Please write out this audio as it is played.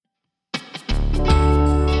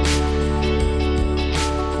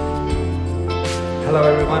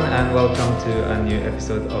and welcome to a new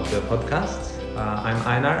episode of the podcast. I'm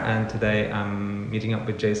Einar, and today I'm meeting up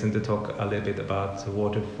with Jason to talk a little bit about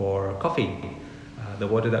water for coffee. The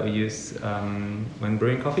water that we use when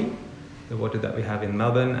brewing coffee, the water that we have in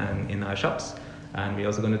Melbourne and in our shops. And we're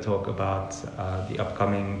also going to talk about the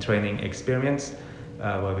upcoming training experience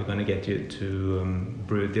where we're going to get you to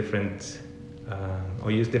brew different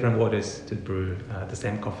or use different waters to brew the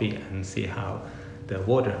same coffee and see how the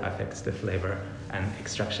water affects the flavor and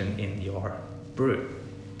extraction in your brew.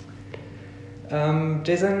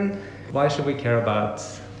 Jason, why should we care about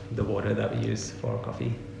the water that we use for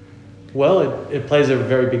coffee? Well, it plays a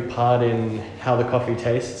very big part in how the coffee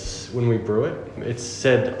tastes when we brew it. It's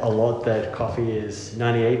said a lot that coffee is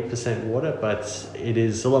 98% water, but it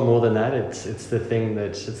is a lot more than that. It's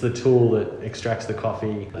the tool that extracts the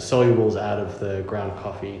coffee, the solubles out of the ground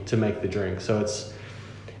coffee to make the drink. So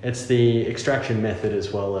it's the extraction method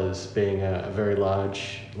as well as being a very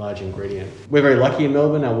large ingredient. We're very lucky in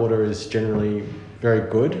Melbourne. Our water is generally very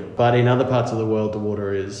good, but in other parts of the world, the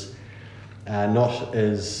water is not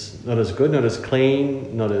as good, not as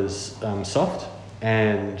clean, not as soft.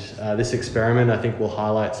 And this experiment, I think, will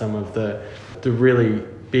highlight some of the really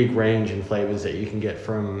big range in flavors that you can get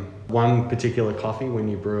from one particular coffee when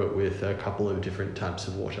you brew it with a couple of different types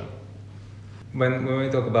of water. When we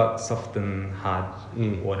talk about soft and hard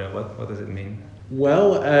water, what does it mean?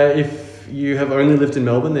 Well, if you have only lived in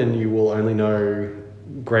Melbourne, then you will only know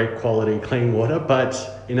great quality clean water.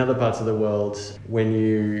 But in other parts of the world, when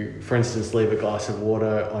you, for instance, leave a glass of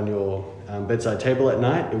water on your bedside table at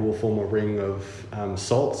night, it will form a ring of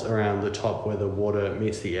salts around the top where the water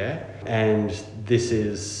meets the air. And this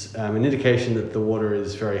is an indication that the water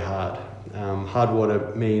is very hard. Hard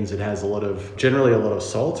water means it has generally a lot of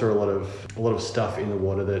salt or a lot of stuff in the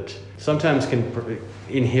water that sometimes can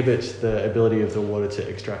inhibit the ability of the water to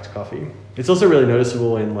extract coffee. It's also really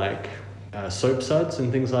noticeable in soap suds and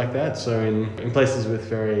things like that. So in places with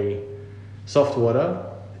very soft water,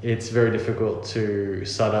 it's very difficult to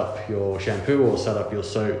sud up your shampoo or sud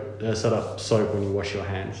up soap when you wash your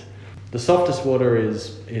hands. The softest water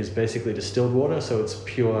is basically distilled water, so it's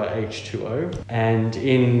pure H2O. And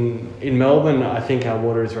in Melbourne, I think our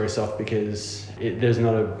water is very soft because there's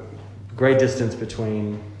not a great distance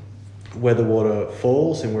between where the water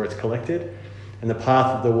falls and where it's collected. And the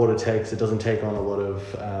path that the water takes, it doesn't take on a lot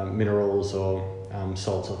of minerals or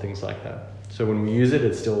salts or things like that. So when we use it,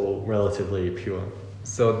 it's still relatively pure.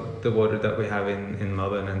 So the water that we have in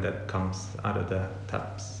Melbourne and that comes out of the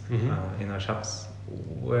taps in our shops,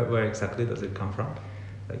 where exactly does it come from?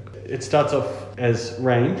 It starts off as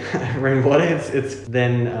rainwater. It's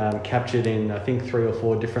then captured in, I think, 3 or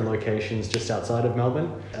 4 different locations just outside of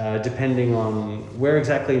Melbourne. Depending on where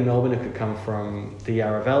exactly in Melbourne, it could come from the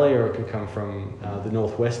Yarra Valley, or it could come from the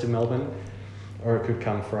northwest of Melbourne, or it could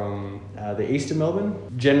come from the east of Melbourne.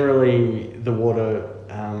 Generally, the water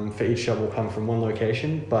for each shop will come from one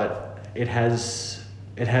location, but it has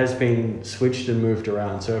been switched and moved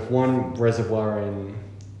around. So if one reservoir in,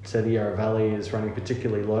 say, the Yarra Valley is running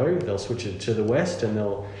particularly low, they'll switch it to the west and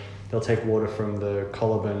they'll take water from the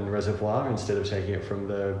Coliban Reservoir instead of taking it from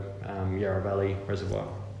the Yarra Valley Reservoir.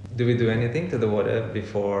 Do we do anything to the water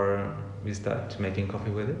before we start making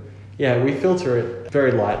coffee with it? Yeah, we filter it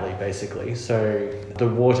very lightly, basically. So the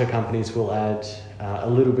water companies will add a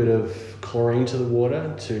little bit of chlorine to the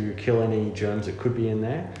water to kill any germs that could be in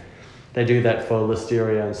there. They do that for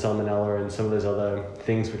Listeria and Salmonella and some of those other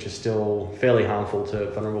things which are still fairly harmful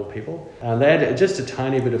to vulnerable people. They add just a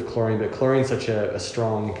tiny bit of chlorine, but chlorine's such a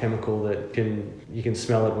strong chemical that you can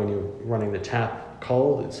smell it when you're running the tap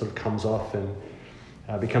cold. It sort of comes off and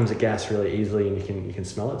becomes a gas really easily, and you can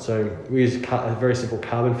smell it. So we use a very simple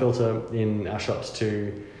carbon filter in our shops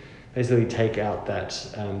to basically take out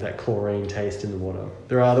that chlorine taste in the water.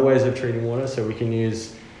 There are other ways of treating water, so we can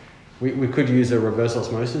use. We could use a reverse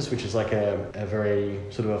osmosis, which is like a very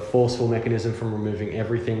sort of a forceful mechanism from removing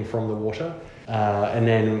everything from the water. And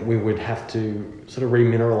then we would have to sort of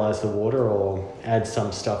remineralize the water or add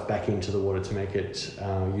some stuff back into the water to make it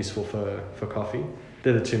useful for coffee.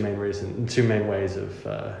 They're the two main ways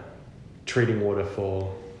of treating water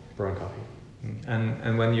for brewing coffee.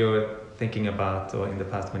 And when you're thinking about, or in the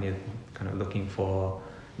past when you're kind of looking for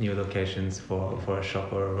new locations for a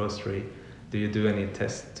shop or a roastery, do you do any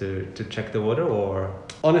tests to check the water, or?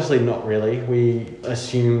 Honestly, not really. We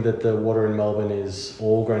assume that the water in Melbourne is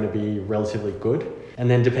all going to be relatively good. And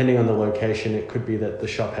then depending on the location, it could be that the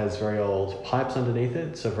shop has very old pipes underneath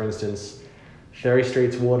it. So for instance, Ferry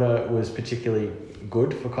Street's water was particularly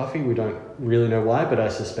good for coffee. We don't really know why, but I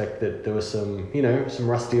suspect that there was some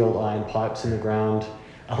rusty old iron pipes in the ground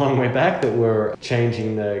a long way back that were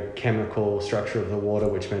changing the chemical structure of the water,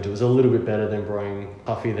 which meant it was a little bit better than brewing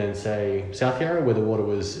coffee than, say, South Yarra, where the water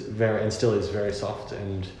was very, and still is very soft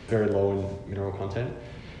and very low in mineral content.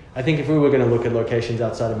 I think if we were going to look at locations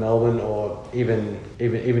outside of Melbourne, or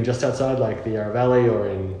even just outside, like the Yarra Valley or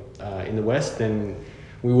in the west, then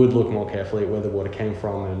we would look more carefully at where the water came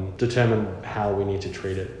from and determine how we need to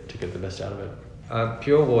treat it to get the best out of it.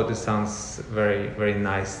 Pure water sounds very, very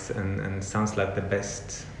nice and sounds like the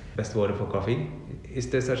best water for coffee. Is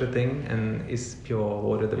there such a thing, and is pure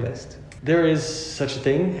water the best? There is such a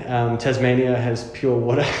thing. Tasmania has pure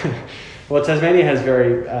water. Well, Tasmania has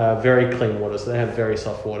very clean water, so they have very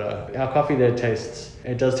soft water. Our coffee there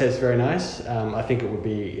does taste very nice. I think it would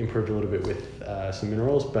be improved a little bit with some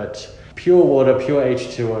minerals, but pure water, pure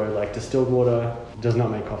H2O, like distilled water, does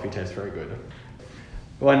not make coffee taste very good.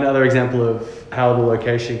 One other example of how the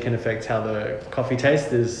location can affect how the coffee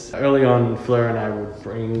tastes is early on, Fleur and I would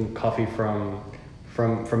bring coffee from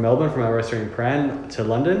Melbourne, from our roastery in Prahran, to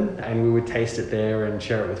London, and we would taste it there and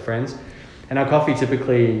share it with friends. And our coffee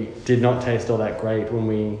typically did not taste all that great when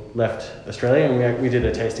we left Australia, and we did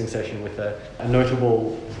a tasting session with a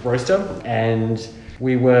notable roaster, and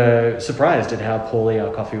we were surprised at how poorly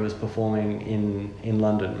our coffee was performing in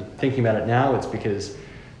London. Thinking about it now, it's because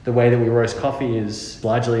the way that we roast coffee is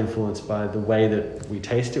largely influenced by the way that we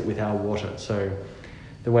taste it with our water. So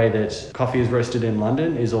the way that coffee is roasted in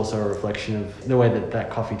London is also a reflection of the way that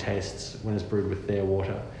coffee tastes when it's brewed with their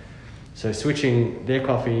water. So switching their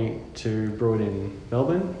coffee to brew it in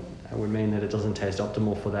Melbourne would mean that it doesn't taste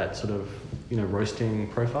optimal for that sort of, roasting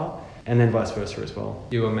profile, and then vice versa as well.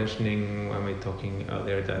 You were mentioning when we were talking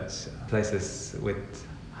earlier that places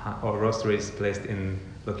or roasteries placed in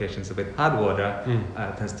locations with hard water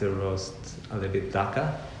tends to roast a little bit darker.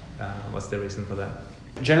 What's the reason for that?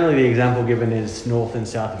 Generally, the example given is north and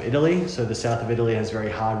south of Italy. So the south of Italy has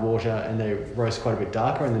very hard water and they roast quite a bit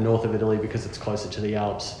darker, and the north of Italy, because it's closer to the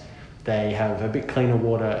Alps, they have a bit cleaner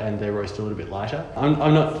water and they roast a little bit lighter. I'm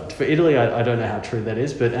not, for Italy, I don't know how true that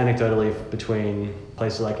is, but anecdotally between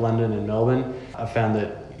places like London and Melbourne, I've found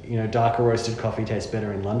that darker roasted coffee tastes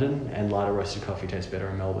better in London and lighter roasted coffee tastes better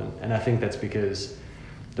in Melbourne. And I think that's because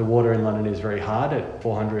the water in London is very hard at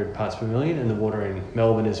 400 parts per million, and the water in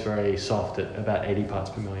Melbourne is very soft at about 80 parts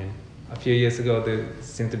per million. A few years ago, there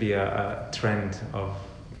seemed to be a trend of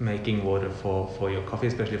making water for your coffee,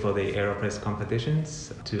 especially for the AeroPress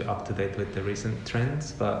competitions, to up to date with the recent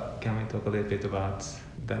trends. But can we talk a little bit about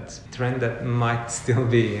that trend that might still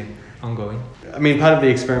be ongoing? I mean, part of the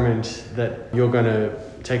experiment that you're going to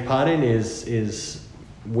take part in is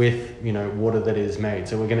with water that is made.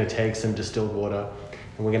 So we're going to take some distilled water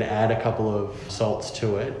and we're going to add a couple of salts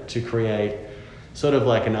to it to create sort of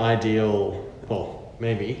like an ideal, well,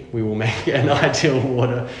 maybe we will make an ideal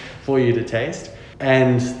water for you to taste.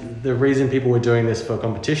 And the reason people were doing this for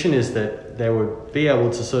competition is that they would be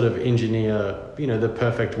able to sort of engineer, the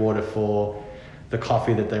perfect water for the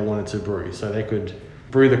coffee that they wanted to brew. So they could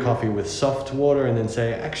brew the coffee with soft water and then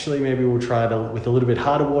say, actually, maybe we'll try it with a little bit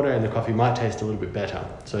harder water and the coffee might taste a little bit better.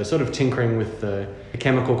 So sort of tinkering with the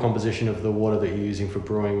chemical composition of the water that you're using for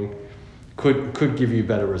brewing could give you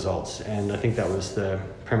better results. And I think that was the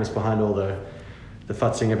premise behind all the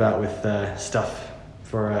futzing about with stuff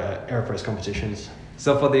for AeroPress competitions.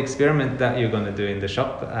 So for the experiment that you're going to do in the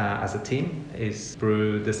shop as a team is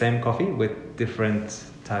brew the same coffee with different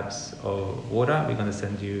types of water. We're going to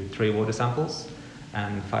send you 3 water samples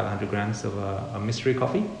and 500 grams of a mystery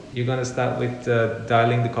coffee. You're going to start with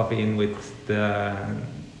dialing the coffee in with the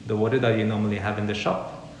water that you normally have in the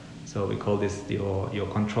shop. So we call this your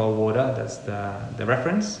control water. That's the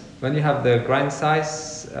reference. When you have the grind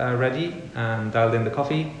size ready and dialed in the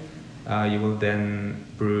coffee, you will then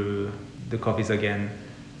brew the coffees again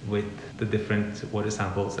with the different water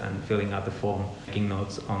samples and filling out the form, taking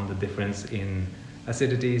notes on the difference in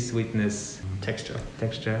acidity, sweetness, texture,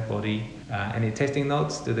 body. Any tasting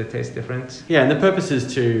notes? Do they taste different? Yeah, and the purpose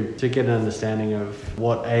is to get an understanding of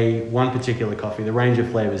what one particular coffee, the range of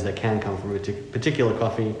flavors that can come from a particular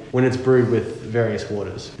coffee when it's brewed with various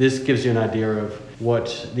waters. This gives you an idea of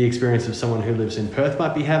what the experience of someone who lives in Perth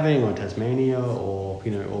might be having, or Tasmania, or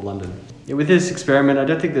London. Yeah, with this experiment, I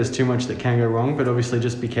don't think there's too much that can go wrong, but obviously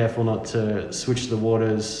just be careful not to switch the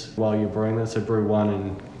waters while you're brewing them. So brew one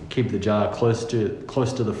and keep the jar close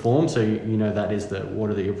to the form, so you know that is the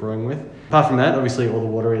water that you're brewing with. Apart from that, obviously all the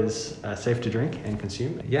water is safe to drink and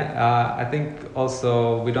consume. Yeah, I think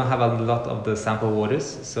also we don't have a lot of the sample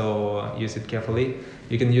waters, so use it carefully.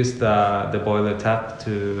 You can use the boiler tap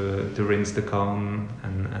to rinse the cone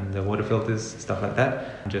and the water filters, stuff like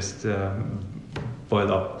that. Just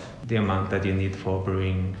boil up the amount that you need for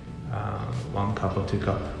brewing 1 cup or 2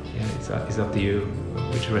 cup. Yeah, it's up to you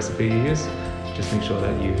which recipe you use. Just make sure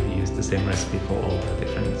that you use the same recipe for all the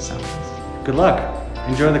different samples. Good luck.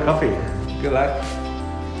 Enjoy the coffee. Good luck.